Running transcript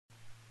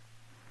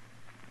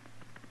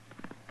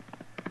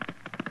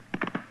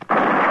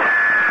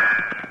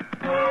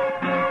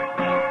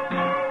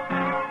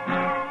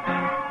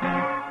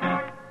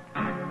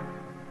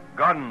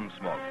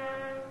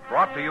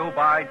Brought to you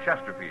by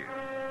Chesterfield,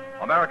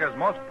 America's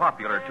most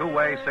popular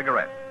two-way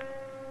cigarette.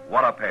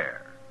 What a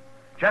pair.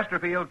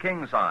 Chesterfield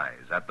King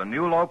Size at the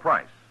new low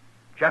price.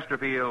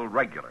 Chesterfield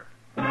Regular.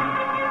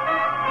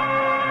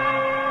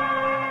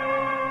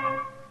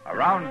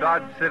 Around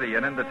Dodge City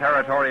and in the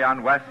territory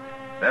on West,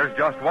 there's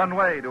just one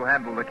way to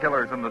handle the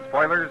killers and the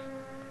spoilers,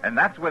 and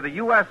that's with a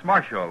U.S.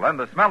 Marshal and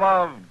the smell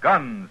of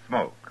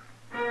Gunsmoke.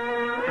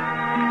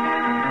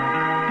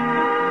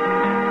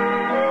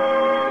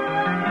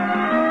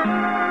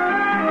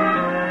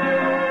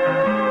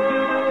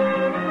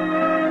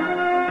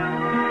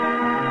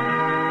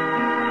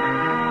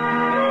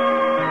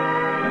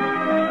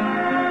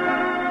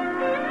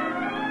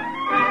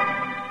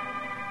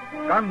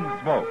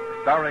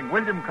 Gunsmoke, starring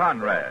William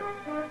Conrad.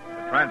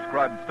 The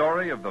transcribed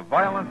story of the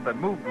violence that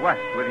moved west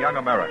with young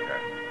America.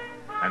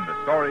 And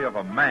the story of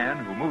a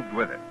man who moved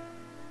with it.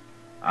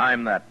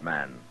 I'm that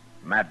man,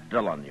 Matt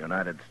Dillon,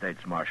 United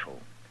States Marshal.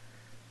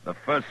 The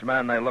first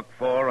man they look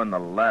for and the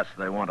last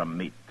they want to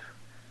meet.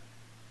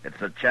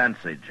 It's a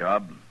chancy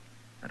job,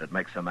 and it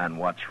makes a man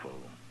watchful.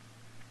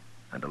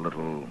 And a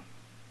little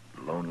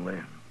lonely.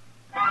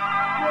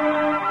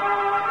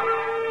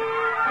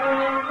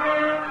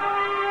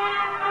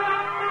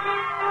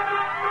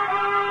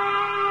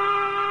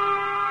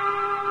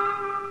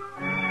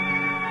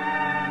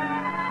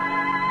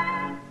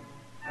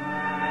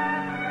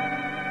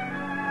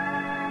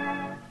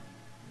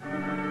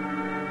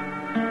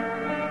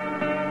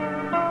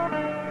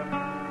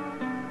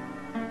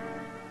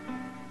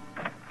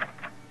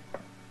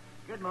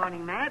 Good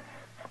morning, Matt.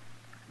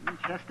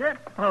 Chester.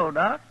 Hello,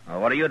 Doc.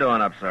 Well, what are you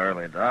doing up so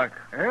early, Doc?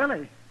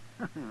 Early?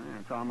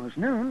 It's almost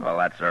noon. Well,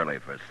 that's early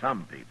for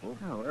some people.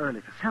 Oh,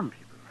 early for some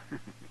people.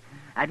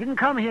 I didn't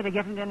come here to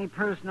get into any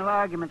personal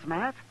arguments,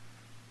 Matt.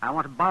 I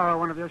want to borrow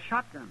one of your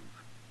shotguns.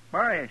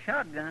 Borrow a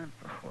shotgun?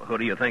 Who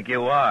do you think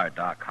you are,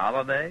 Doc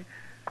Holliday?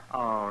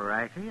 All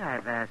righty,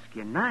 I've asked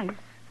you nice.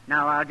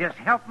 Now I'll just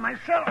help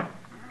myself.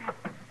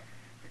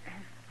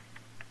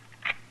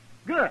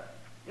 Good.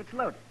 It's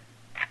loaded.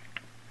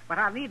 But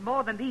I'll need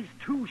more than these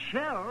 2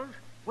 shells.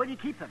 Where do you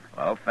keep them?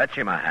 Well, fetch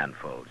him a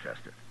handful,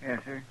 Chester.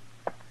 Yes, sir.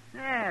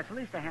 Yes, at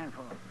least a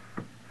handful.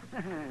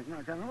 There's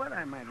no telling what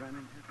I might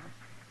run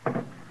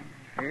into.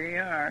 Here you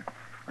are.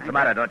 What's the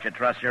matter? Don't you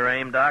trust your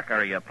aim, Doc, or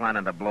are you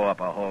planning to blow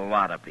up a whole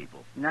lot of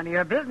people? None of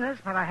your business,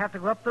 but I have to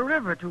go up the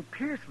river to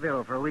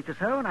Pierceville for a week or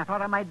so, and I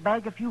thought I might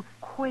bag a few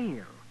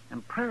quail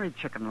and prairie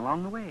chicken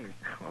along the way.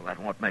 Well, that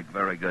won't make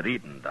very good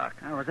eating, Doc.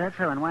 Oh, is that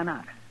so, and why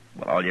not?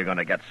 Well, all you're going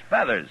to get's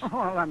feathers. Oh,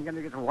 I'm going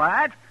to get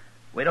what?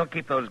 We don't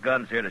keep those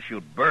guns here to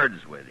shoot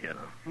birds with, you know.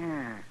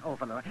 Yeah, oh,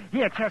 fellow.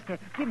 Here, Chester,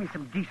 give me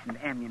some decent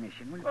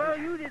ammunition, will you? Well,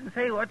 you didn't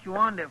say what you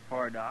wanted it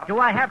for, Doc. Do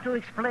I have to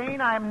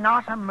explain I'm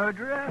not a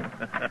murderer?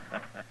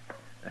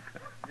 Is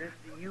this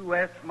the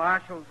U.S.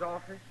 Marshal's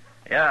office?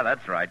 Yeah,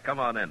 that's right. Come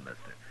on in,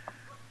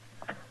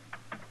 mister.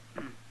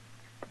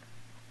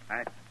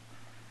 I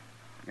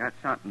got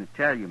something to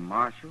tell you,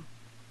 Marshal.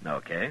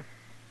 Okay.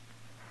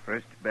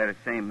 First, you better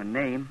say my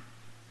name.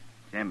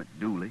 It's Emmett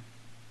Dooley.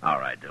 All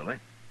right, Dooley.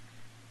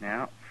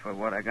 Now, for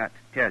what I got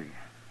to tell you.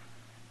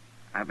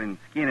 I've been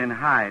skinning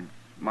hides,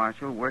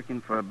 Marshal,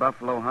 working for a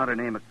buffalo hunter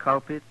named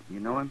Culprit. You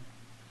know him?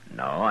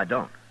 No, I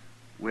don't.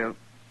 Well,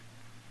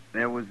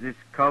 there was this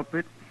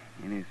Culprit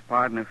and his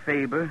partner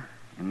Faber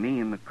and me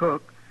and the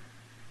cook.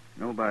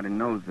 Nobody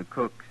knows the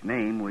cook's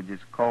name. We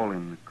just call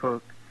him the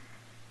cook.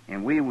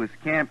 And we was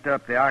camped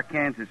up the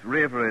Arkansas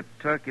River at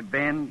Turkey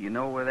Bend. You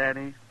know where that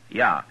is?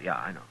 Yeah,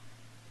 I know.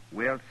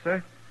 Well,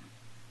 sir,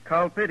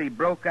 Culprit, he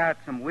broke out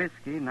some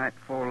whiskey night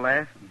before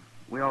last, and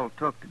we all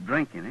took to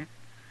drinking it.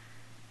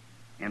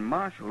 And,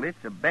 Marshal,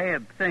 it's a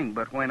bad thing,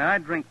 but when I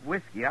drink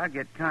whiskey, I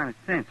get kind of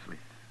senseless.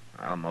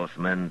 Well, most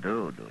men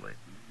do, Dooley.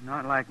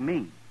 Not like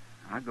me.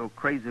 I go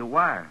crazy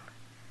wild.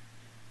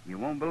 You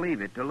won't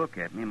believe it to look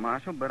at me,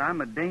 Marshal, but I'm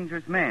a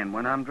dangerous man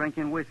when I'm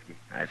drinking whiskey.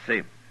 I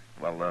see.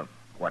 Well,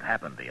 what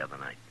happened the other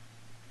night?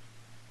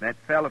 That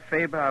fella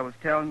Faber I was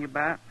telling you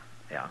about?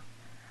 Yeah?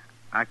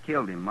 I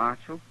killed him,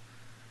 Marshal.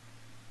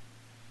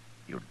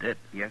 You did?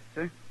 Yes,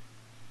 sir.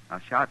 I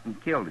shot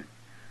and killed him.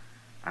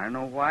 I don't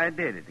know why I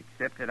did it,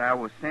 except that I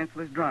was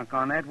senseless drunk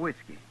on that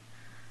whiskey.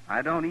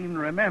 I don't even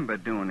remember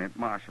doing it,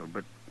 Marshal,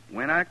 but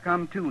when I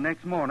come to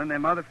next morning,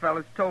 them other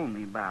fellas told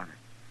me about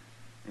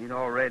it. They'd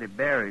already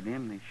buried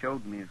him. They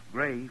showed me his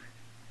grave.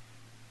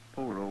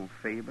 Poor old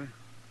Faber.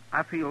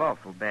 I feel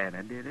awful bad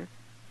I did it.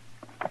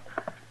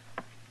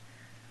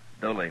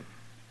 Dooley,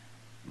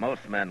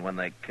 most men, when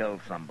they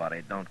kill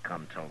somebody, don't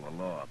come tell the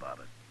law about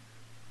it.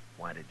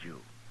 Why did you?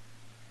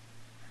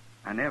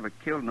 I never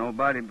killed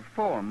nobody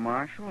before,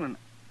 Marshal, and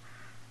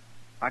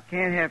I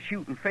can't have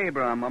shooting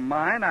Faber on my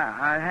mind.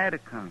 I had to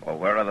come. Well,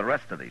 where are the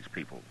rest of these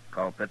people?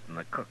 Culprit and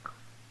the cook.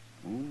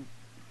 Ooh,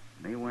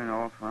 they went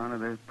off onto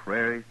the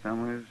prairie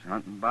somewhere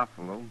hunting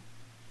buffalo.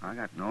 I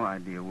got no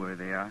idea where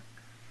they are.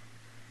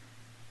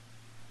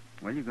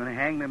 Well, you going to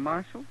hang them,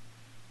 Marshal?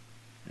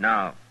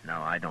 No,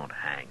 I don't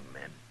hang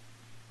men.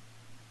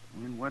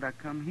 Then what I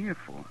come here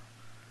for?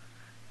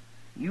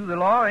 You the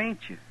law,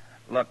 ain't you?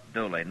 Look,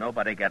 Dooley,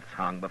 nobody gets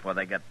hung before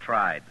they get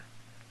tried.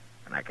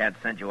 And I can't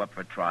send you up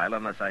for trial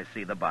unless I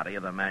see the body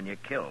of the man you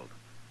killed.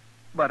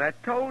 But I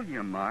told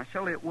you,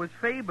 Marshal, it was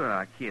Faber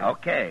I killed.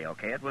 Okay,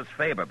 it was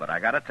Faber, but I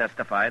got to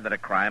testify that a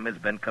crime has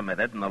been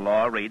committed, and the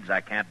law reads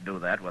I can't do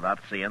that without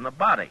seeing the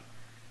body.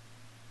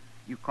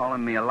 You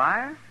calling me a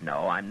liar?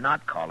 No, I'm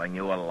not calling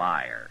you a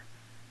liar.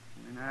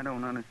 And I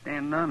don't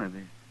understand none of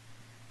this.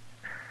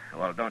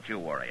 Well, don't you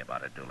worry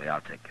about it, Dooley. I'll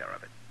take care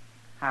of it.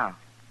 How?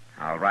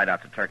 I'll ride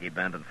out to Turkey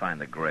Bend and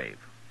find the grave.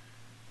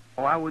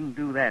 Oh, I wouldn't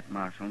do that,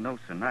 Marshal. No,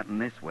 sir, not in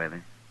this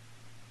weather.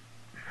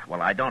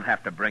 Well, I don't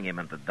have to bring him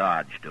into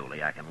Dodge,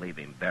 Dooley. I can leave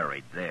him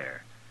buried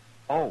there.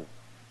 Oh.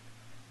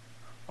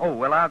 Oh,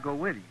 well, I'll go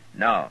with you.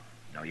 No,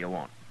 you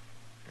won't.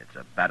 It's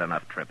a bad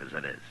enough trip as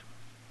it is.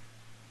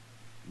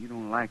 You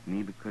don't like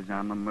me because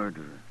I'm a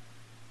murderer.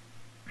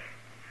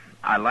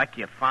 I like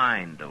you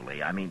fine,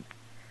 Dooley. I mean...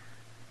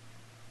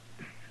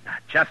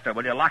 Chester,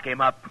 will you lock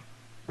him up?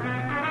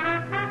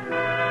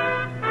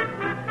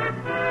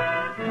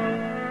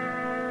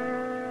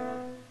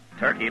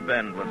 Turkey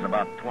Bend was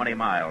about 20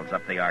 miles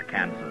up the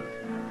Arkansas,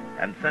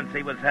 and since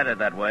he was headed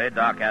that way,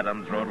 Doc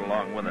Adams rode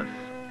along with us.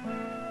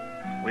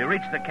 We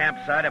reached the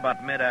campsite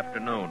about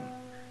mid-afternoon,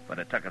 but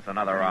it took us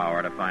another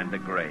hour to find the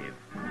grave.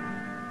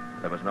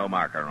 There was no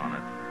marker on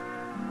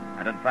it,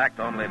 and in fact,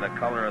 only the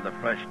color of the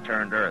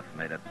fresh-turned earth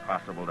made it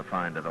possible to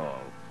find it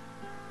all.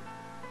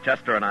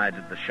 Chester and I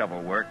did the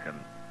shovel work, and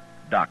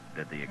Doc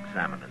did the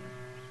examining.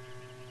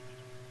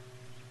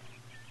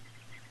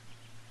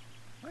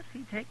 What's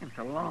he taking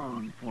so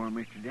long for,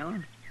 Mr.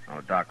 Dillon?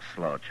 Oh, Doc's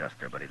slow,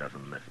 Chester, but he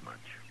doesn't miss much.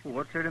 Well,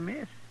 what's there to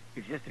miss?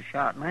 He's just a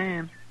shot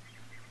man.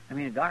 I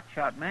mean, a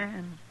Doc-shot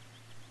man.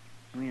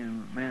 I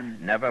mean, a man...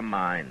 Never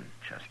mind,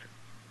 Chester.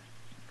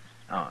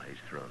 Oh, he's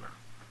through now.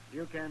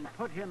 You can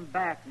put him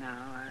back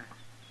now.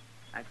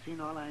 I've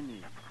seen all I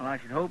need. Well, I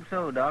should hope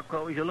so, Doc.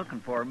 What was you looking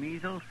for,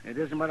 measles? It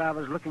isn't what I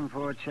was looking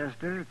for,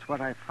 Chester. It's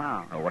what I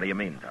found. Oh, what do you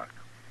mean, Doc?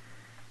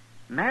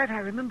 Matt, I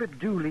remember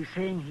Dooley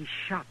saying he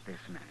shot this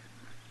man.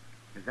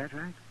 Is that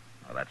right?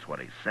 Well, that's what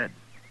he said.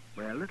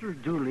 Well, little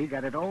Dooley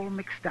got it all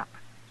mixed up.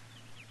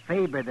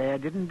 Faber there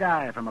didn't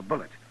die from a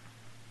bullet.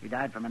 He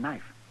died from a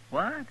knife.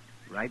 What?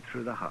 Right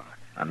through the heart.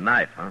 A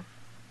knife, huh?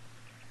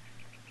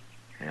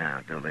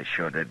 Yeah, Dooley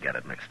sure did get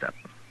it mixed up.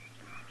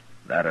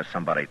 That or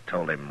somebody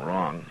told him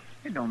wrong.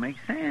 It don't make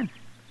sense.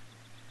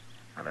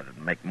 Well, it'd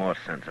make more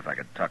sense if I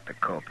could talk to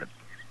Colquitt.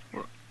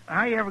 Well,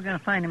 how are you ever going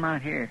to find him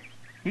out here?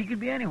 He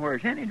could be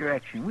anywhere, any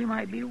direction. We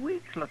might be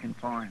weeks looking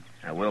for him.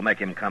 Now, we'll make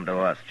him come to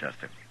us,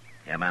 Chester.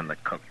 Him and the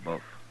cook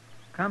both.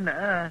 Come to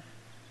us?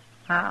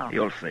 How?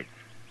 You'll see.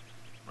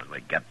 When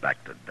we get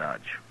back to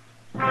Dodge.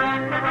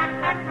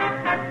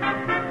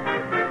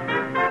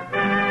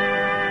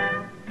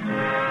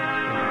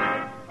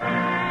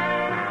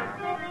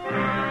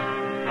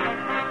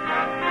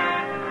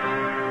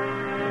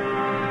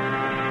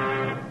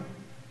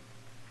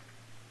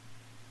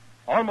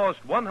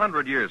 Almost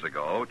 100 years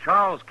ago,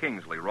 Charles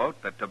Kingsley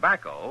wrote that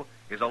tobacco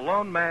is a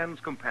lone man's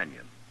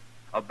companion,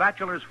 a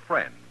bachelor's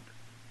friend,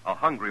 a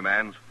hungry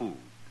man's food,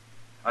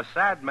 a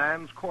sad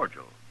man's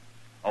cordial,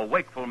 a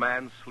wakeful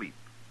man's sleep,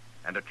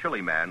 and a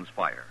chilly man's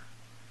fire.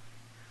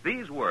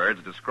 These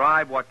words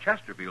describe what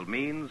Chesterfield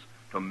means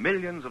to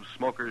millions of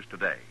smokers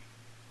today.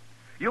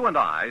 You and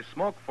I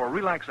smoke for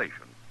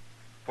relaxation,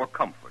 for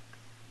comfort,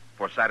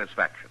 for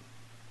satisfaction.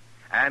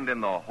 And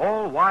in the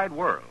whole wide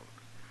world,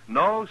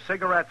 no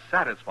cigarette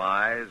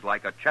satisfies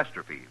like a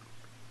Chesterfield.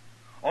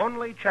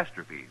 Only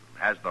Chesterfield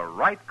has the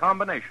right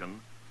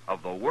combination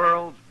of the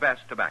world's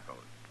best tobaccos.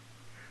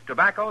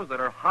 Tobaccos that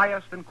are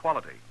highest in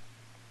quality,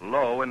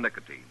 low in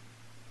nicotine.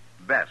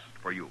 Best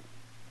for you.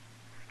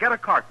 Get a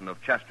carton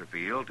of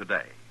Chesterfield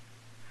today.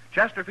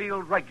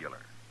 Chesterfield Regular.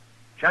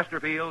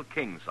 Chesterfield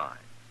King Size.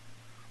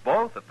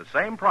 Both at the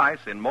same price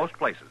in most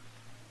places.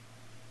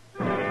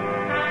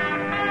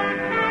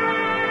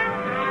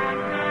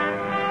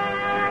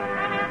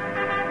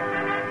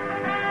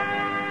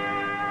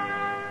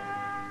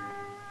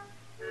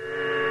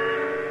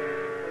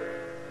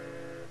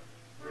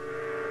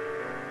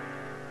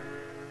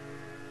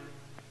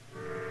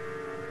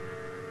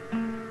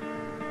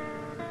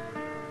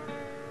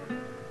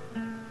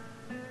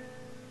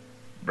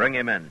 Bring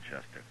him in,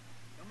 Chester.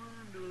 Come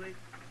on, Dooley.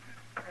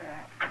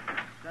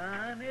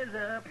 Sun is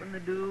up and the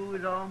dew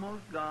is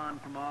almost gone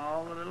from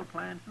all the little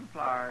plants and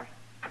flowers.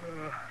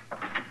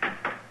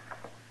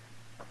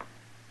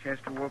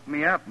 Chester woke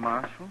me up,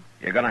 Marshal.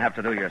 You're going to have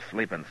to do your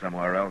sleeping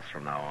somewhere else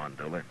from now on,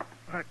 Dooley.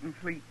 I can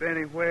sleep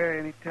anywhere,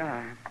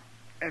 anytime.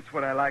 That's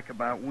what I like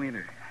about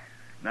winter.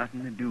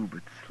 Nothing to do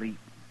but sleep.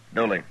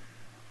 Dooley,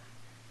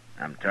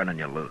 I'm turning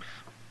you loose.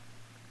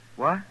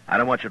 What? I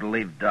don't want you to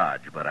leave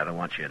Dodge, but I don't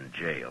want you in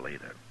jail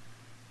either.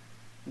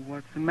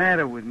 What's the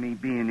matter with me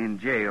being in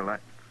jail?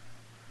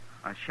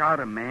 I shot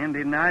a man,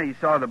 didn't I? You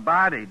saw the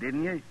body,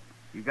 didn't you?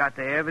 You got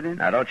the evidence?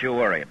 Now, don't you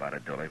worry about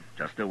it, Dooley.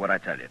 Just do what I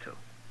tell you to.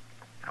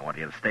 I want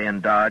you to stay in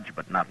Dodge,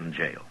 but not in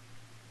jail.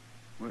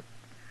 What?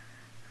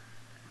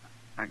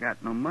 I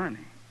got no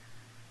money.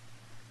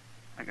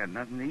 I got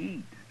nothing to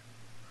eat.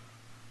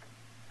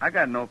 I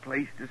got no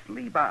place to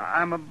sleep.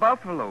 I'm a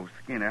buffalo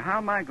skinner. How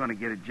am I going to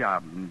get a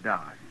job in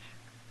Dodge?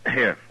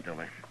 Here,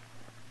 Dooley.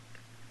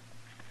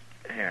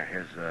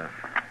 Here's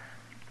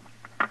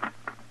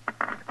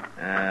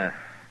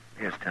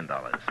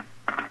 $10.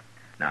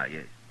 Now,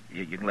 you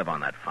can live on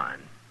that fine.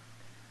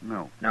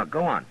 No. Now,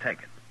 go on, take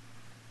it.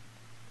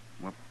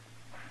 Well,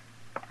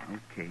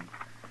 okay.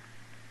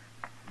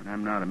 But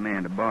I'm not a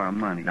man to borrow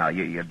money. Now,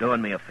 you're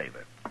doing me a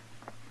favor.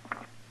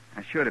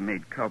 I should have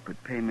made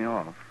Culprit pay me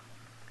off.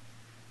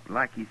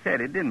 Like he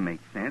said, it didn't make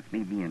sense.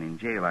 Me being in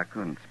jail, I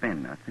couldn't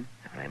spend nothing.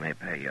 They may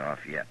pay you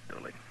off yet,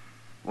 Dooley.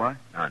 What?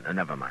 No,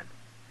 never mind.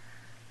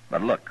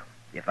 But look,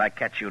 if I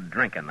catch you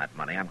drinking that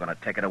money, I'm going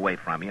to take it away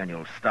from you and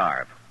you'll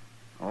starve.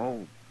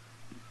 Oh,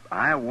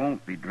 I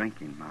won't be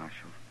drinking,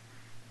 Marshal.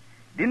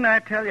 Didn't I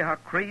tell you how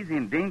crazy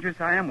and dangerous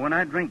I am when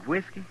I drink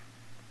whiskey?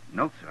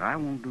 No, sir, I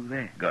won't do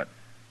that. Good.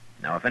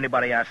 Now, if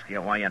anybody asks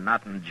you why you're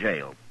not in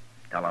jail,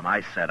 tell them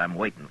I said I'm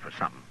waiting for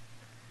something.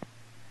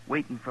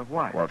 Waiting for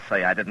what? Well,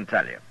 say I didn't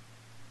tell you.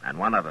 And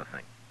one other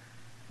thing.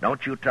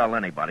 Don't you tell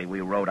anybody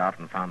we rode out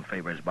and found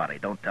Faber's body.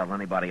 Don't tell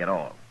anybody at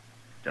all.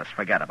 Just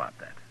forget about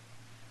that.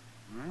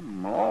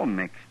 I'm all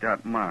mixed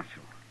up,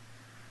 Marshal.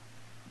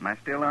 Am I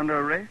still under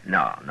arrest?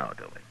 No,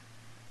 Dooley.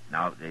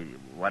 Now,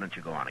 why don't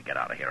you go on and get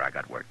out of here? I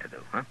got work to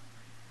do, huh?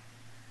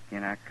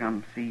 Can I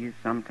come see you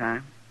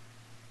sometime?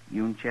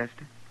 You and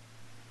Chester?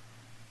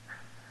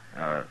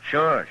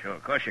 Sure.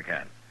 Of course you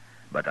can.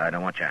 But I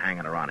don't want you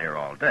hanging around here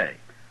all day.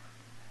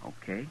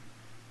 Okay.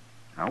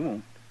 I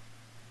won't.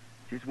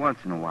 Just once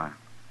in a while.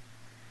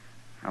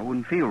 I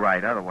wouldn't feel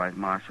right otherwise,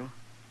 Marshal.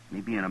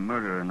 Me being a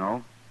murderer and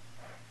all.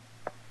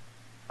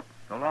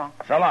 So long.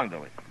 So long,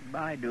 Dooley.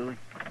 Bye, Dooley.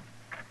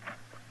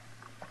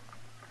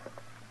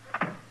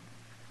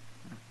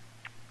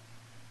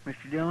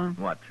 Mr. Dillon?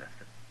 What,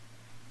 Chester?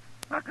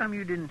 How come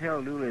you didn't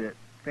tell Dooley that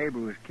Faber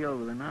was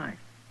killed with a knife?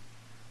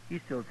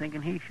 He's still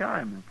thinking he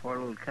shot him, the poor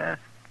little cuss.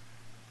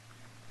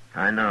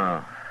 I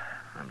know.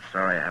 I'm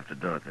sorry I have to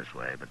do it this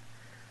way, but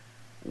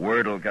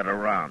word will get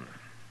around.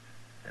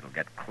 It'll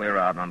get clear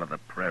out onto the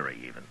prairie,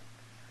 even.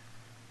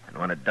 And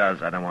when it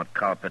does, I don't want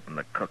Culprit and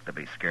the cook to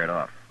be scared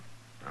off.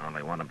 I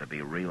only want them to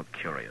be real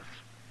curious.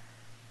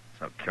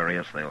 So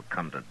curious they'll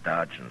come to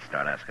Dodge and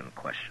start asking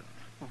questions.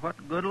 Well,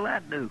 what good will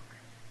that do?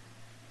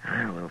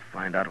 Well, we'll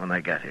find out when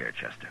they get here,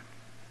 Chester.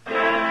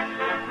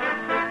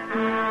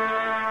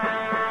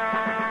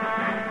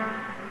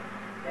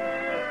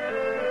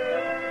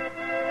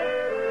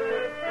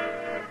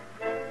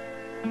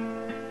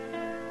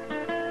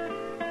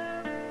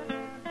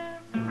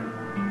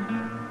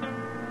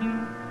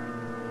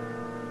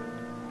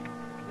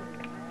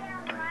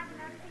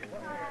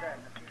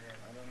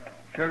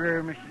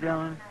 Sugar, Mr.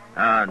 Dillon?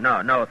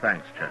 No,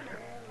 thanks,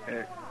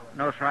 Chester.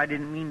 No, sir, I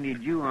didn't mean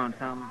to you on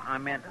some. I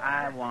meant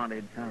I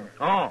wanted some.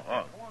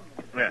 Oh,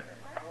 yeah.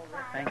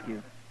 Thank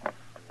you.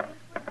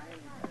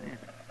 This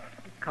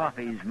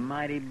coffee's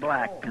mighty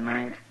black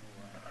tonight.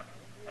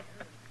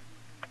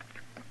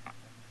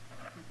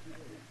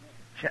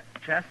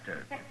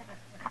 Chester,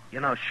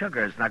 you know,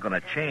 sugar is not going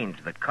to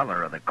change the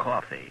color of the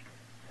coffee.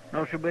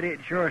 No, sir, but it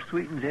sure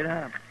sweetens it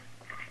up.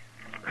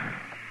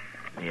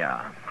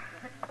 Yeah.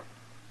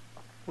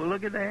 Well,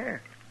 look at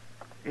there.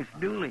 It's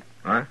Dooley.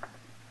 Huh?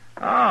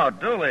 Oh,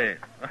 Dooley.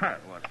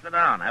 Well, sit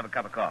down. Have a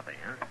cup of coffee,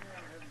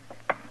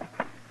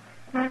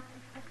 huh?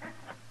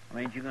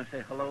 Ain't you going to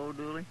say hello,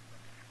 Dooley?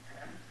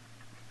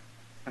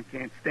 I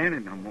can't stand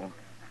it no more.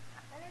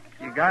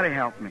 You got to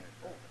help me.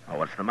 Oh,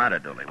 what's the matter,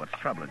 Dooley? What's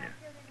troubling you?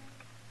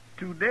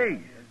 2 days.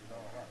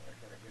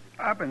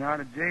 I've been out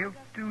of jail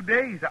 2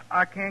 days.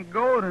 I can't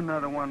go to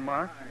another one,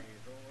 Mark.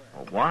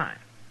 Well, why?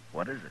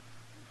 What is it?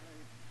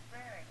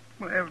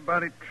 Well,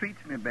 everybody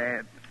treats me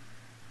bad.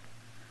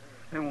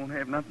 They won't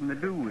have nothing to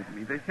do with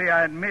me. They say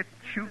I admit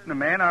shooting a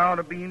man, I ought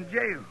to be in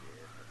jail.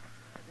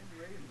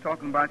 I'm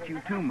talking about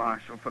you too,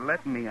 Marshal, for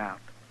letting me out.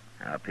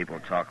 People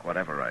talk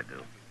whatever I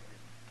do.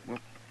 Well,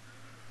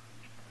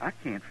 I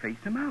can't face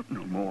him out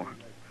no more.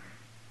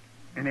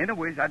 And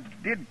anyways, I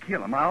did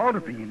kill him. I ought to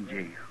be in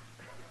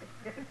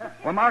jail.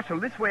 Well, Marshal,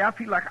 this way I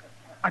feel like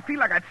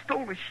I'd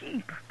stole a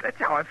sheep. That's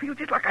how I feel,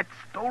 just like I'd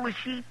stole a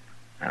sheep.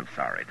 I'm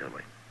sorry,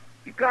 Dooley.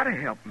 You gotta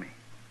help me.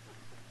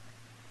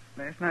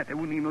 Last night they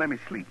wouldn't even let me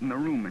sleep in the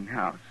rooming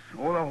house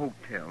or the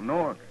hotel,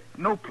 nor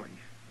no place.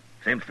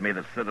 Seems to me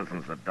the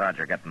citizens of Dodge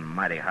are getting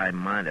mighty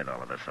high-minded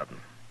all of a sudden.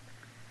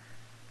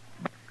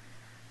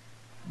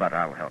 But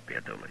I'll help you,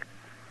 Dooley.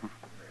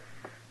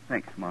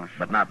 Thanks, Marshal.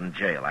 But not in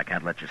jail. I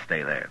can't let you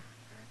stay there.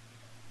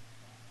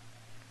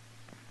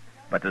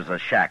 But there's a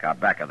shack out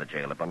back of the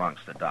jail that belongs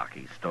to Doc.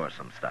 He stores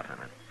some stuff in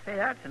it. Say,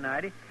 that's a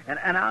nighty.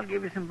 And I'll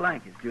give you some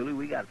blankets, Dooley.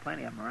 We got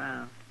plenty of them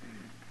around.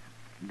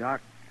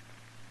 Doc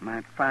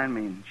might find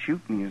me and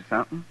shoot me or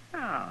something.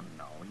 Oh,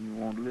 no, he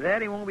won't do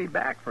that. He won't be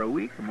back for a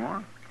week or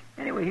more.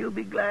 Anyway, he'll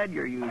be glad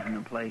you're using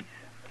the place.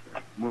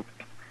 Well,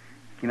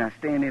 can I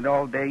stay in it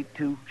all day,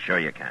 too? Sure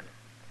you can.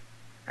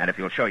 And if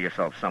you'll show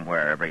yourself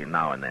somewhere every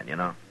now and then, you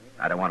know?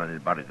 I don't want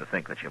anybody to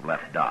think that you've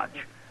left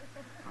Dodge.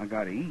 I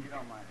gotta eat.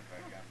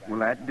 Will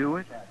that do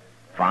it?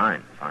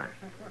 Fine.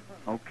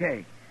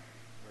 Okay.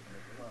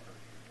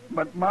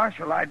 But,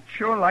 Marshal, I'd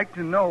sure like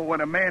to know what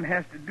a man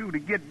has to do to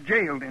get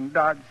jailed in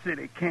Dodge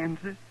City,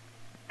 Kansas.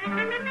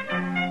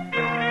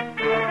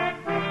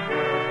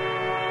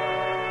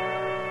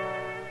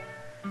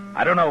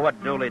 I don't know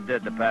what Dooley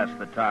did to pass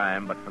the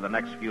time, but for the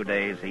next few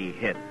days he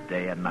hid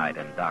day and night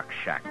in Doc's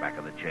shack back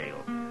of the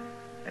jail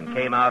and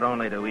came out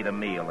only to eat a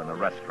meal in the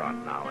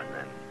restaurant now and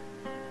then.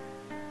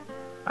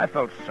 I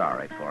felt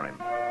sorry for him,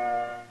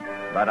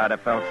 but I'd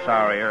have felt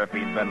sorrier if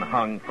he'd been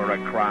hung for a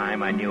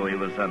crime I knew he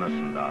was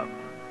innocent of.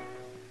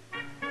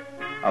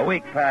 A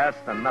week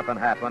passed and nothing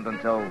happened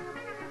until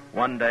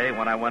one day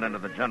when I went into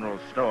the general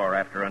store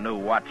after a new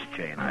watch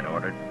chain I'd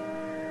ordered.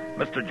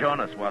 Mr.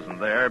 Jonas wasn't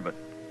there, but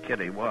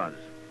Kitty was.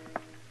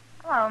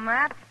 Hello,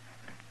 Matt.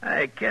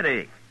 Hey,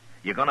 Kitty,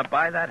 you gonna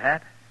buy that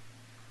hat?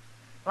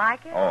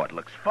 Like it? Oh, it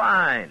looks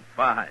fine.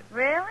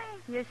 Really?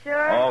 You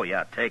sure? Oh,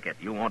 yeah, take it.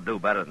 You won't do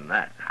better than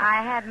that.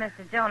 I had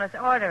Mr. Jonas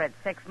order it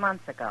 6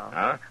 months ago.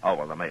 Huh? Oh,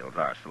 well, the mails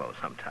are slow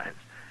sometimes.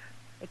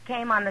 It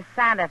came on the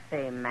Santa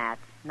Fe, Matt,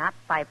 not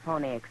by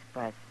Pony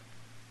Express.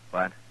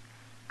 What?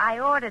 I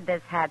ordered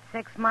this hat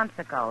 6 months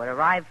ago. It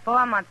arrived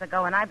 4 months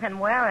ago, and I've been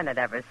wearing it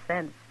ever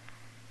since.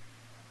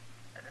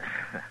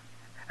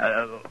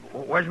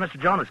 Where's Mr.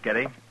 Jonas,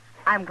 Kitty?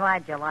 I'm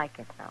glad you like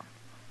it, though.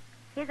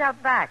 He's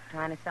out back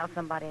trying to sell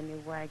somebody a new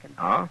wagon.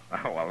 Oh?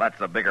 Oh, well, that's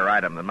a bigger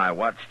item than my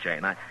watch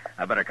chain. I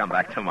better come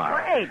back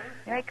tomorrow. Wait.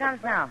 Here he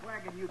comes now.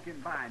 Wagon you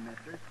can buy,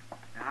 mister.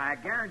 Now, I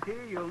guarantee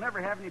you'll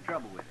never have any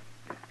trouble with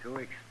it. It's too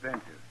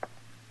expensive.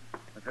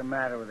 What's the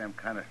matter with them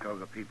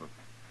Conestoga people?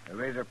 They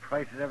raise their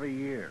prices every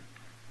year.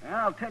 Well,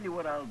 I'll tell you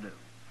what I'll do.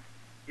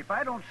 If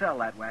I don't sell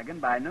that wagon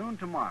by noon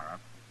tomorrow,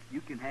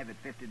 you can have it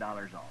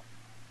 $50 off.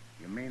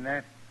 You mean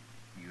that?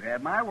 You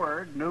have my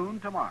word, noon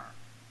tomorrow.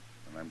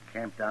 Well, I'm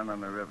camped down on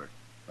the river,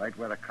 right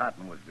where the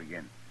cottonwoods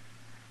begin.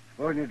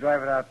 Suppose you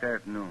drive it out there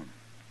at noon.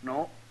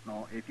 No.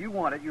 If you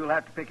want it, you'll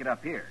have to pick it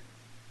up here.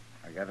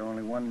 I got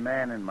only one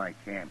man in my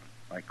camp,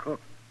 my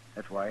cook.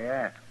 That's why I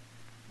asked.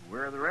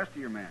 Where are the rest of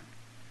your men?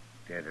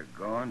 Dead or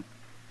gone.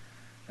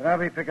 But I'll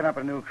be picking up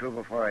a new crew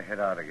before I head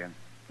out again.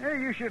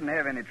 Hey, you shouldn't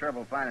have any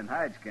trouble finding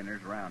hide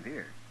skinners around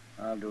here.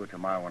 I'll do it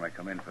tomorrow when I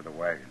come in for the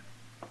wagon.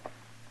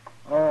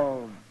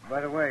 Oh,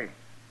 by the way,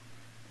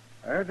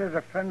 I heard there's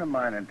a friend of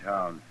mine in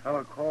town, a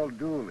fellow called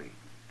Dooley.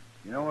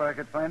 You know where I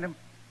could find him?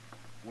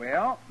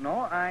 Well, no,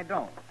 I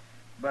don't.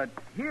 But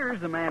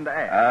here's the man to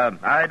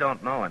ask. I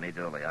don't know any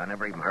Dooley. I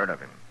never even heard of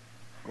him.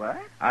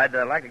 What? I'd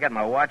like to get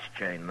my watch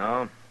chain,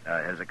 though.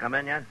 Has it come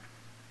in yet?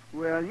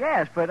 Well,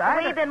 yes, but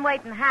We've been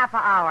waiting half an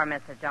hour,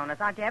 Mr. Jonas.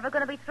 Aren't you ever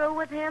going to be through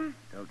with him?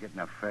 Don't get in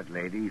a fret,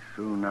 lady. He's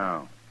through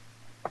now.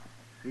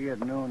 See you at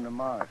noon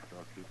tomorrow,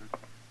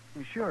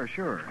 storekeeper.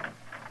 Sure.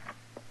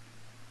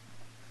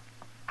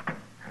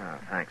 Oh,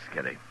 thanks,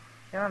 Kitty.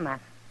 Sure,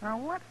 Matt. Now,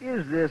 what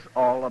is this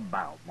all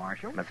about,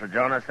 Marshal? Mr.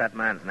 Jonas, that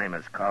man's name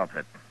is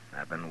Colpit.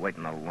 I've been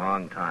waiting a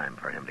long time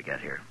for him to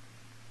get here.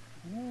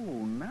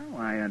 Oh, now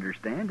I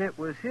understand. It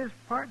was his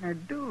partner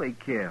Dooley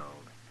killed.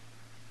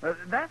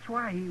 That's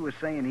why he was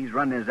saying he's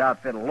running his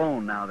outfit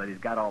alone now that he's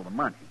got all the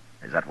money.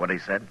 Is that what he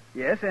said?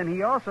 Yes, and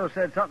he also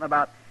said something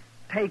about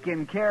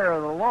taking care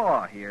of the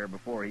law here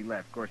before he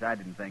left. Of course, I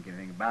didn't think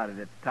anything about it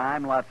at the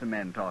time. Lots of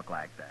men talk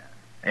like that.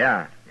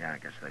 Yeah, I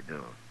guess they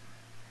do.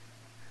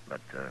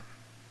 But,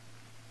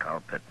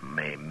 Colpit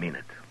may mean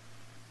it.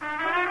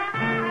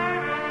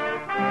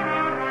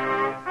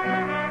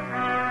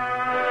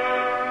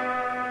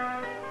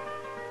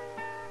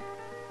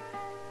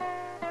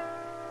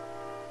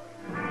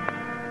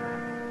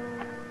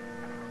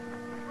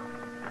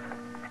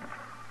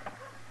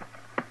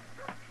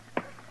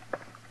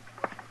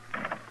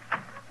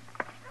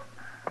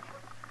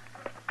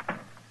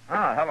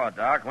 Oh, hello,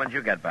 Doc. When'd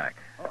you get back?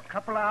 Oh, a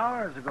couple of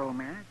hours ago,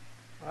 Matt.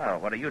 Well,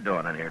 what are you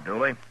doing in here,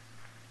 Dooley?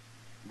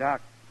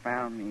 Doc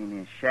found me in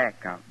his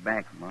shack out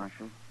back,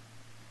 Marshal.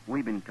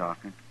 We've been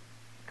talking.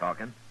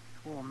 Talking?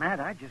 Well, Matt,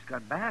 I just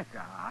got back.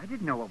 I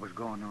didn't know what was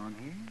going on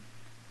here.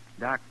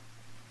 Doc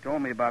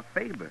told me about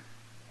Faber.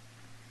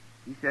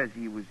 He says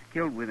he was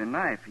killed with a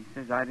knife. He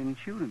says I didn't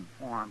shoot him.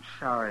 Oh, I'm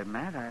sorry,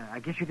 Matt. I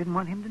guess you didn't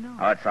want him to know.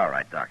 Oh, it's all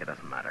right, Doc. It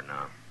doesn't matter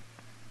now.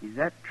 Is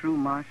that true,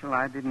 Marshal?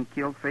 I didn't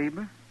kill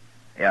Faber?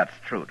 Yeah, it's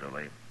true,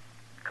 Dooley.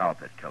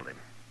 Colpit killed him.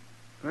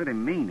 Pretty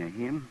mean of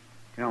him.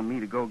 Tell me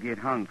to go get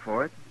hung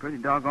for it. Pretty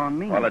doggone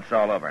mean. Well, it's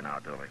all over now,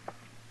 Dooley.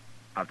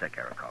 I'll take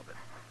care of Colpit.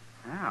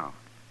 How?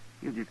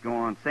 You just go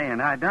on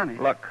saying I done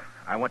it. Look,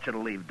 I want you to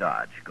leave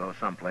Dodge. Go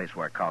someplace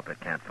where Colpit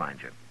can't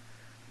find you.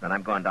 Then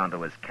I'm going down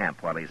to his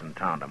camp while he's in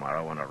town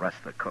tomorrow and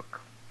arrest the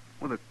cook.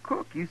 Well, the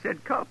cook, you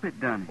said Culpit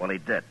done it. Well, he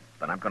did.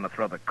 Then I'm going to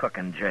throw the cook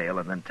in jail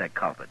and then take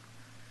Colpit.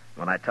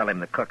 When I tell him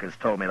the cook has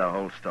told me the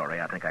whole story,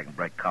 I think I can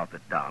break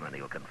Colpit down and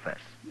he'll confess.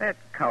 That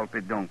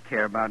Culpit don't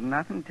care about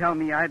nothing. Tell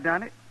me I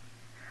done it.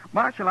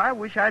 Marshal, I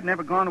wish I'd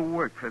never gone to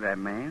work for that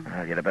man.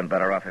 Well, you'd have been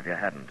better off if you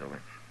hadn't, Dooley.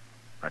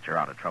 But you're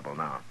out of trouble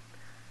now.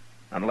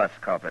 Unless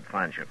Colpit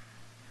finds you.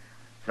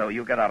 So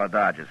you get out of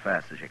Dodge as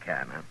fast as you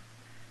can, huh?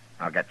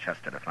 I'll get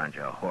Chester to find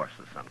you a horse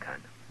of some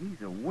kind.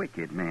 He's a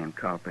wicked man,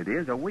 Culprit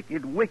is. A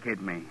wicked,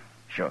 wicked man.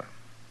 Sure.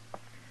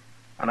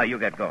 Well, now you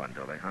get going,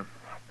 Dooley, huh?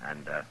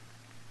 And,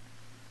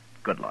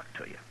 good luck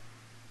to you.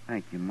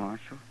 Thank you,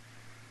 Marshal.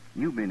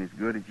 You've been as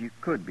good as you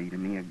could be to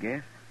me, I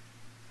guess.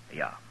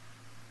 Yeah.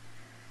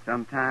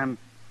 Sometime,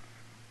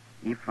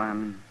 if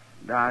I'm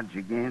Dodge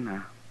again,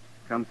 I'll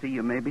come see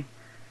you, maybe.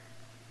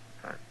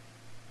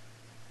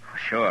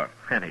 Sure.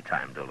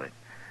 Anytime, Dooley.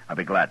 I'll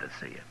be glad to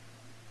see you.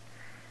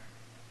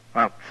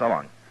 Well, so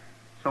long.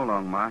 So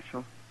long,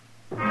 Marshal.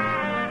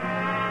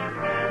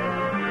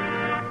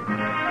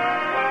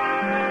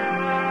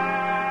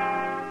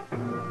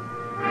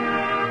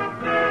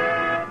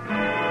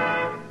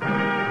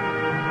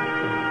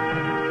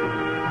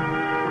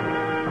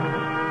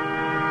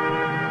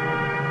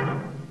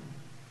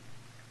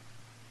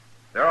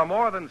 There are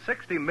more than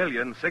 60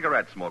 million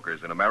cigarette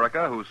smokers in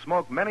America who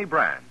smoke many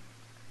brands.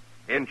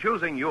 In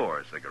choosing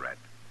your cigarette,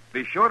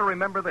 be sure to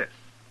remember this.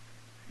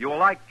 You will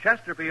like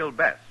Chesterfield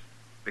best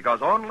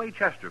because only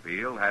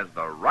Chesterfield has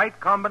the right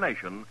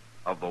combination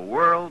of the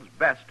world's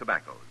best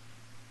tobaccos.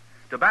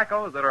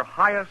 Tobaccos that are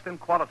highest in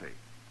quality,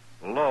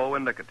 low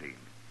in nicotine,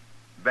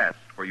 best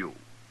for you.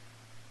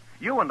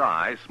 You and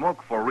I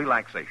smoke for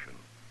relaxation,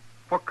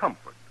 for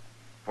comfort,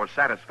 for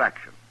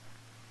satisfaction.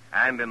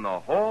 And in the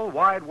whole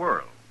wide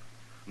world,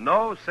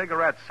 no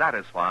cigarette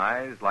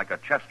satisfies like a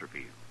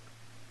Chesterfield.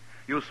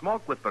 You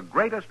smoke with the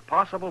greatest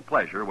possible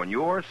pleasure when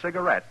your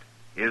cigarette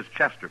is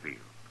Chesterfield,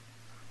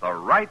 the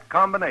right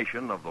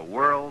combination of the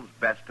world's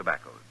best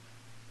tobaccos.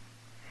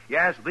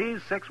 Yes,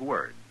 these 6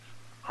 words,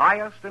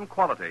 highest in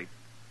quality,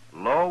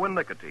 low in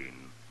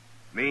nicotine,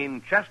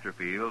 mean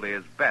Chesterfield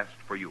is best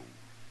for you.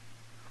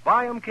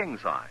 Buy 'em king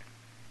size.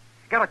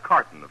 Get a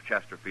carton of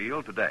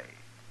Chesterfield today.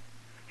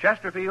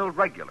 Chesterfield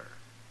regular,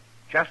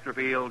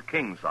 Chesterfield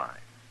king size.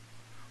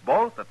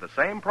 Both at the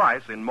same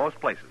price in most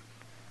places.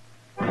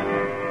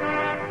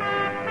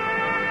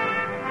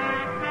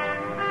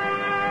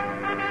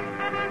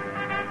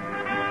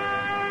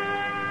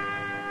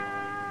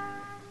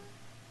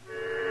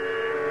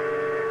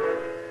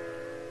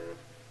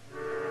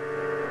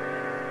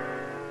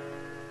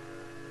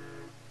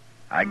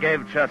 I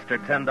gave Chester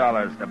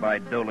 $10 to buy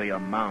Dooley a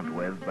mount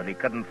with, but he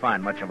couldn't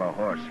find much of a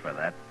horse for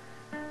that.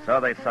 So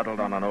they settled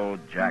on an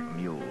old jack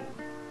mule.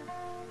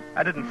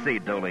 I didn't see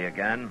Dooley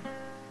again,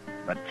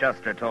 but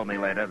Chester told me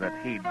later that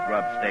he'd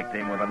grub-staked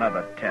him with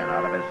another 10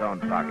 out of his own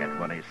pocket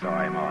when he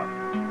saw him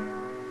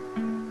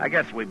off. I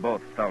guess we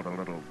both felt a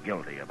little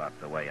guilty about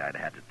the way I'd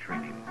had to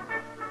treat him.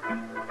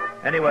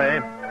 Anyway,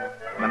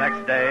 the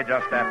next day,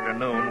 just after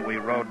noon, we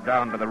rode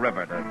down to the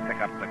river to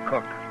pick up the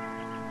cook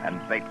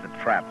and bait the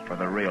trap for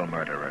the real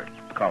murderer,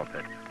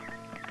 Culprit.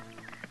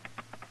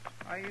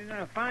 Are you going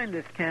to find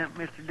this camp,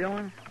 Mr.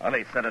 Dillon? Well,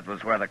 he said it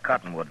was where the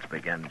cottonwoods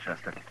begin,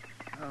 Chester.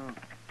 Oh,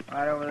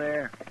 right over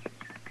there.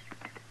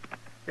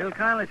 It'll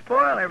kind of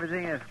spoil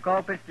everything if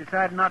Culprit's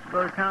decided not to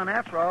go to town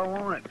after all,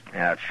 won't it?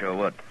 Yeah, it sure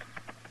would.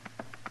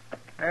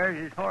 There's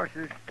his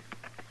horses.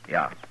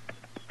 Yeah.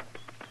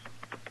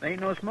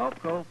 Ain't no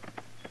smoke, though.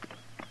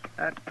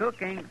 That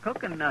cook ain't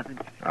cooking nothing.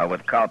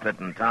 With Culprit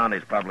in town,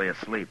 he's probably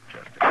asleep,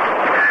 Chester.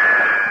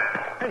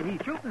 Hey,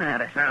 he's shooting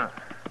at us. Yeah.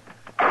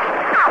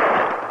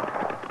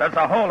 There's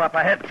a hole up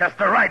ahead,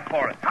 Chester. Ride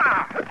for it.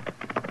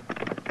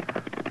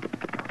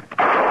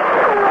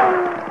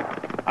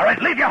 All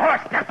right, leave your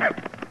horse, Chester.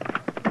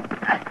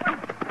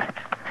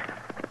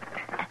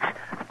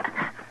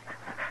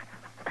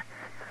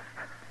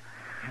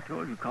 I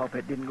told you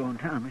Culprit didn't go in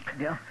town, Mr.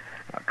 Dill.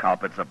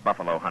 Culprit's a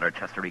buffalo hunter,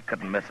 Chester. He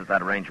couldn't miss at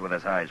that range with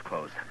his eyes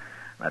closed.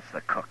 That's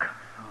the cook.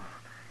 Oh.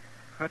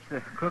 What's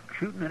the cook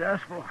shooting at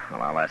us for?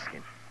 Well, I'll ask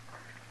him.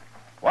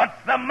 What's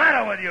the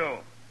matter with you?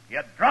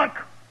 You drunk?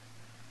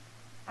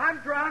 I'm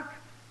drunk.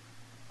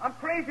 I'm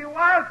crazy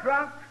wild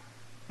drunk.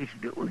 It's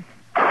Dooley.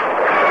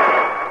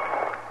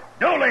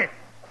 Dooley,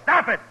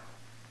 stop it.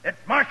 It's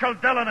Marshal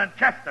Dillon and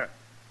Chester.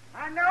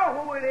 I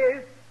know who it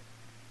is.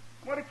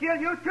 I'm going to kill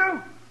you,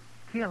 too.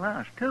 Kill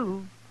us,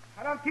 too?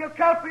 I don't kill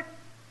Culprit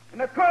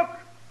and the cook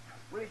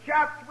with a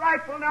sharp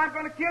rifle, and I'm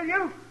going to kill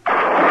you.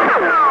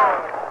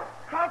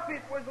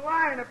 Culprit was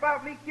lying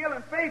about me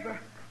killing Faber.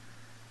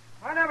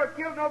 I never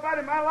killed nobody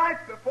in my life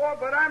before,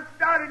 but I'm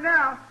starting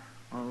now.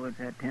 Oh, what's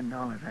that $10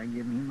 I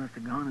give him? He must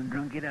have gone and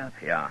drunk it up.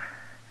 Yeah.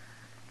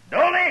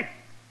 Dooley,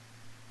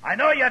 I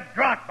know you're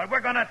drunk, but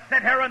we're going to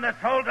sit here in this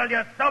hole till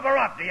you sober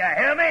up. Do you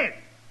hear me?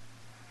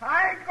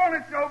 I ain't going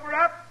to sober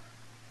up.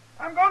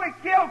 I'm going to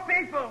kill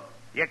people.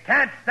 You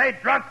can't stay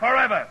drunk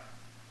forever.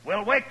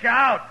 We'll wait you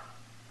out.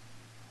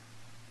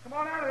 Come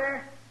on out of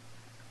there.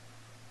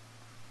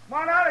 Come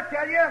on out, I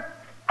tell you.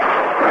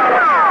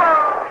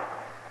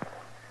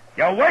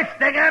 You're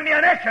wasting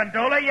ammunition,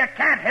 Dooley. You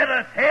can't hit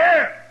us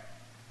here.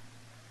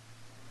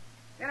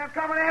 Then I'm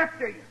coming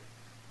after you.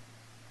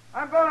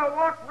 I'm going to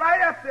walk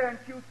right up there and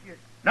shoot you.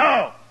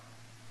 No.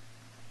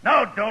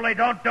 No, Dooley,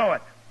 don't do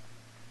it.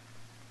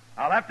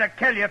 I'll have to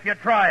kill you if you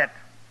try it.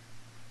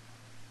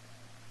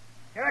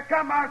 Here I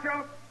come,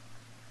 Marshal.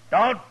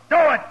 Don't do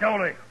it,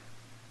 Dooley.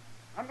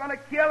 I'm going to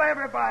kill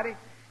everybody.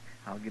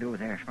 I'll get over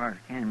there as far as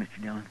I can,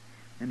 Mr. Dillon.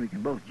 Then we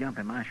can both jump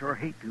him. I sure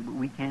hate to, but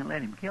we can't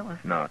let him kill us.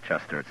 No,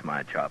 Chester, it's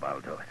my job.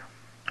 I'll do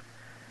it.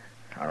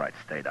 All right,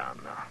 stay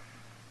down now.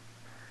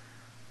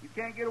 You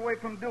can't get away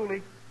from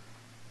Dooley.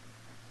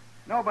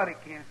 Nobody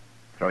can.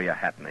 Throw your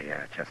hat in the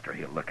air, Chester.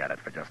 He'll look at it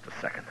for just a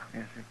second.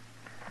 Yes, sir.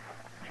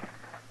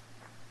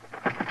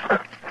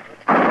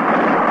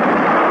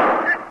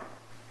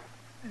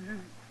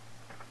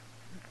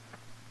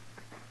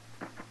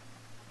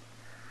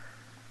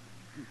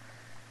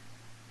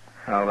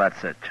 Oh,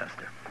 that's it,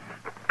 Chester.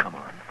 Come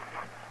on.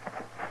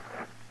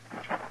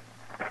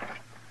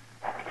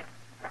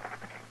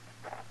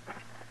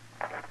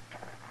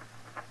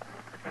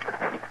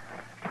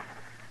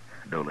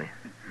 Dooley.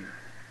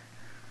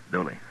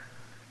 Dooley.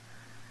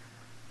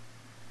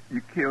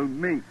 You killed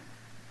me.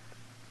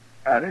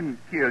 I didn't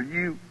kill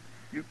you.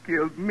 You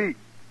killed me.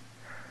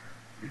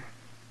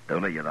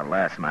 Dooley, you're the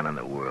last man in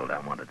the world I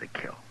wanted to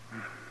kill.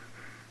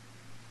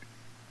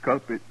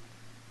 Culprit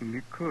and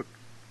the cook.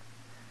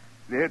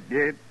 They're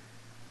dead.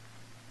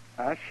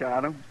 I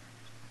shot them.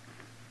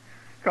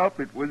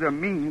 Culprit was a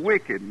mean,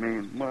 wicked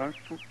man,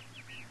 Marshal.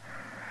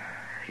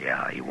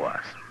 Yeah, he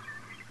was.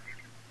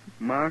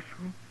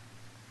 Marshal,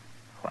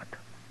 What?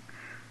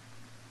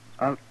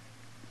 I'll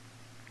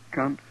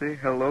come say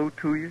hello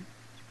to you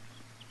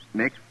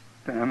next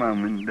time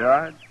I'm in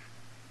Dodge.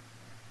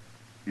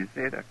 You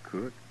said I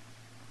could.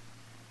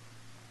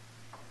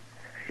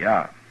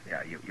 Yeah,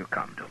 you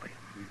come, Dooley.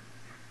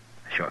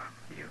 Sure,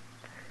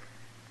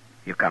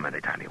 you come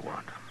anytime you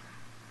want.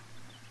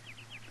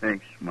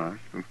 Thanks,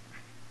 Marshal.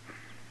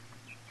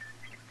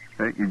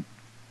 Thank you.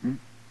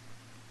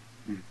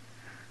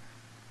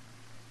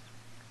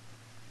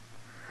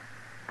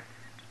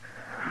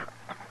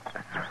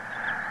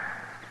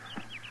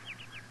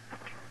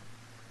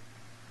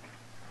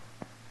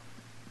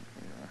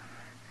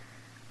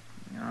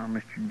 Oh,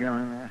 Mr.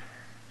 Dillon,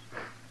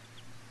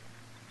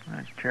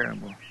 that's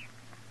terrible.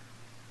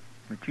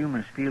 But you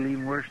must feel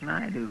even worse than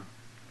I do.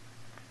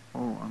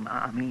 Oh,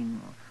 I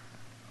mean...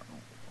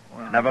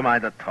 Well, Never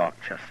mind the talk,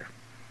 Chester.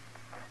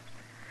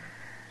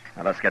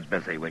 Now, let's get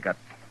busy. We got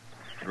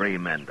 3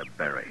 men to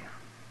bury.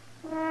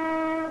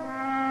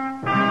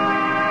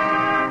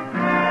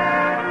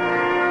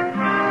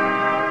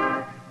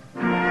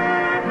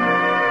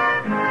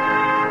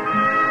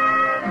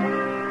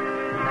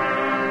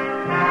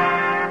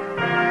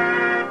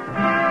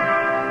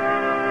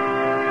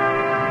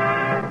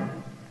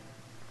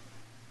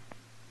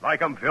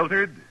 Like 'em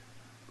filtered?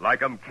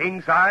 Like 'em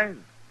king size?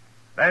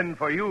 Then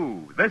for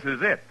you, this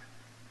is it.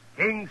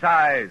 King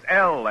size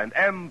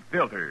L&M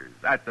filters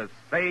at the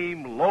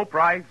same low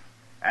price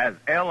as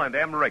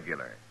L&M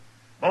regular.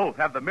 Both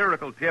have the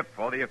miracle tip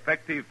for the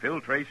effective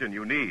filtration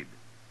you need.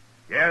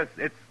 Yes,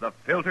 it's the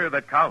filter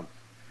that counts,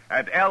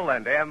 and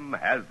L&M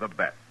has the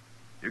best.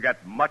 You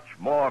get much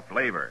more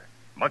flavor,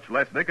 much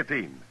less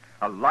nicotine,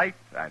 a light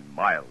and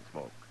mild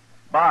smoke.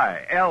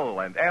 Buy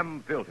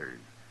L&M filters,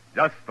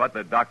 just what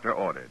the doctor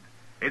ordered.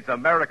 It's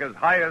America's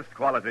highest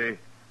quality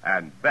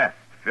and best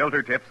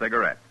filter tip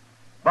cigarette.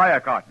 Buy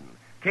a carton,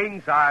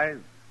 king size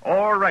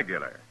or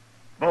regular,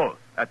 both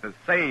at the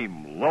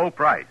same low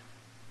price.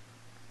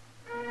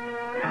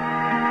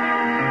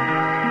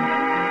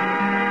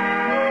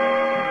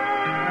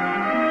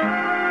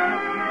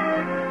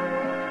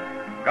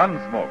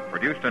 Gunsmoke,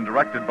 produced and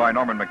directed by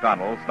Norman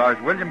MacDonald, stars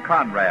William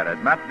Conrad as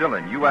Matt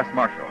Dillon, U.S.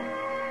 Marshal.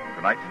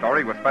 Tonight's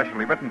story was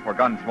specially written for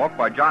Gunsmoke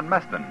by John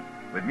Meston,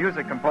 with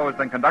music composed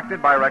and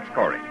conducted by Rex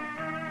Corey.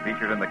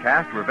 Featured in the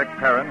cast were Vic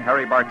Perrin,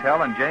 Harry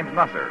Bartell, and James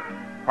Nusser.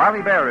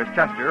 Parley Bear is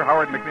Chester,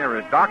 Howard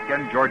McNear is Doc,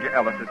 and Georgia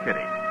Ellis is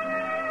Kitty.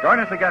 Join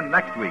us again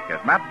next week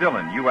as Matt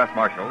Dillon, U.S.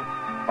 Marshal,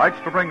 fights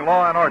to bring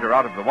law and order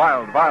out of the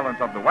wild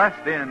violence of the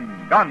West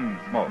in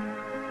Gunsmoke.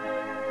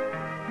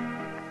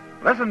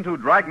 Listen to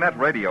Dragnet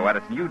Radio at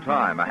its new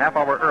time, a half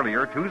hour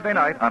earlier, Tuesday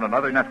night on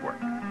another network.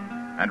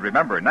 And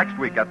remember, next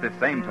week at this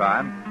same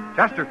time,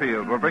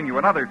 Chesterfield will bring you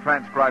another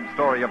transcribed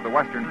story of the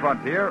Western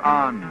frontier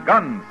on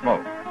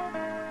Gunsmoke.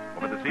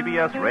 Over the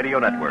CBS Radio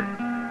Network.